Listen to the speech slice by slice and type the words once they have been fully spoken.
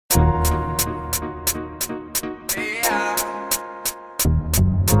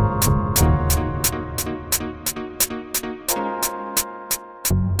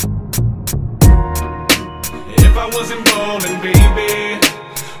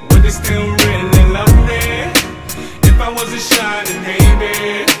they still really love me? If I wasn't shining,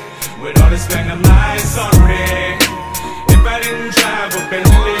 maybe with all this platinum lights on me. If I didn't drive a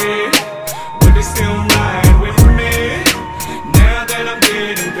Bentley, would they still ride with me? Now that I'm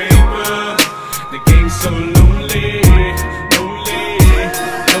getting paper, the game's so lonely, lonely,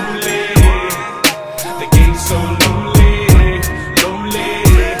 lonely. The game's so lonely, lonely,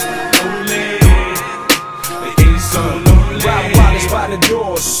 lonely. The game's so lonely. Rock bottles by the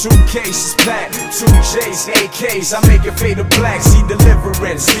doors, suitcases packed, 2 J's, AKs, I make it fade to black. See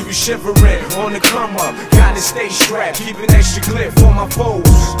deliverance, leave you shivering on the come up. Gotta stay strapped, keep an extra clip for my foes.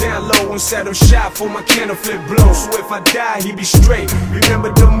 Down low and set up shop for my cannon flip blow. So if I die, he be straight.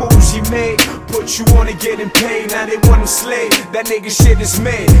 Remember the moves he made? Put you on and getting paid. Now they want him slayed. That nigga shit is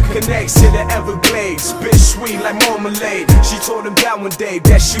made. Connects to the Everglades. Bitch sweet like marmalade. She told him that one day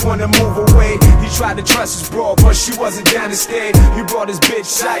that she wanna move away. He tried to trust his bro, but she wasn't down to stay. He brought his bitch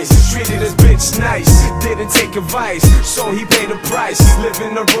ice, treated his bitch nice. Didn't take advice, so he paid the price.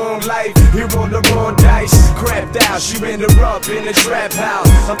 Living the wrong life, he rolled the wrong dice. Crapped out, she ran her up in the trap house.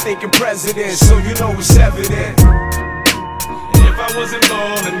 I'm thinking president, so you know it's evident. If I wasn't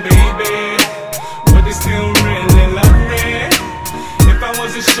ballin', baby, would they still really love me? If I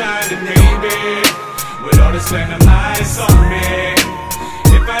wasn't shining, baby, with all this platinum lights on me.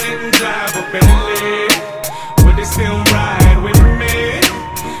 If I didn't drive a Bentley, would they still ride with me?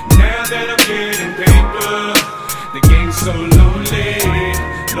 Now that I'm getting paper, the game's so lonely,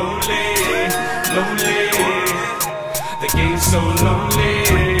 lonely, lonely. The game's so lonely,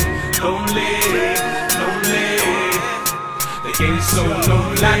 lonely, lonely. The game's so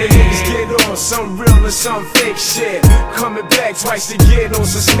lonely. Now the niggas get on some real and some fake shit. Coming back twice to get on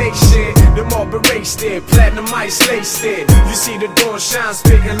some snake shit. The all erased it, platinum ice laced it. You see the dawn shine,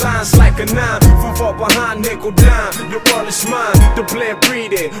 spitting lines like a 9. From far behind, nickel dime. The world is mine, the blend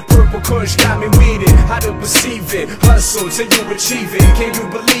breeding. Purple kush got me weeded. How to perceive it, hustle till you achieve it. Can you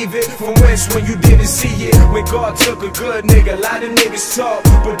believe it? From whence when you didn't see it? When God took a good nigga, a lot of niggas talk,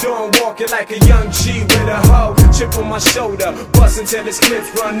 but don't walk it like a young G with a hoe. Chip on my shoulder, bustin' till his clips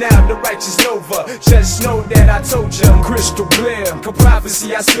run out. The righteous Nova, just know that I told you I'm crystal clear. Con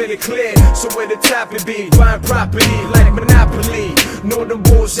prophecy, I spit it clear. So where the top it be? Buying property like Monopoly. Know them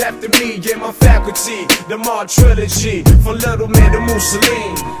bulls after me, yeah, my faculty. The Mar trilogy, from Little Man to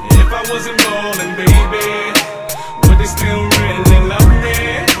Mussolini. If I wasn't ballin', baby, would they still really love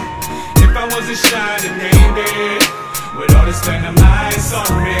me? If I wasn't shining, baby, with all this platinum lights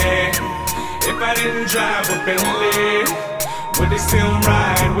on me. If I didn't drive a Bentley, would they still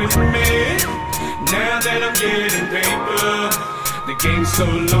ride with me? Now that I'm getting paper, the game's so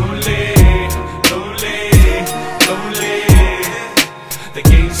lonely, lonely, lonely. The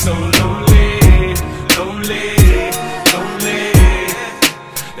game's so lonely, lonely, lonely.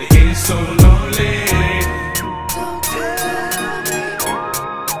 The game's so lonely.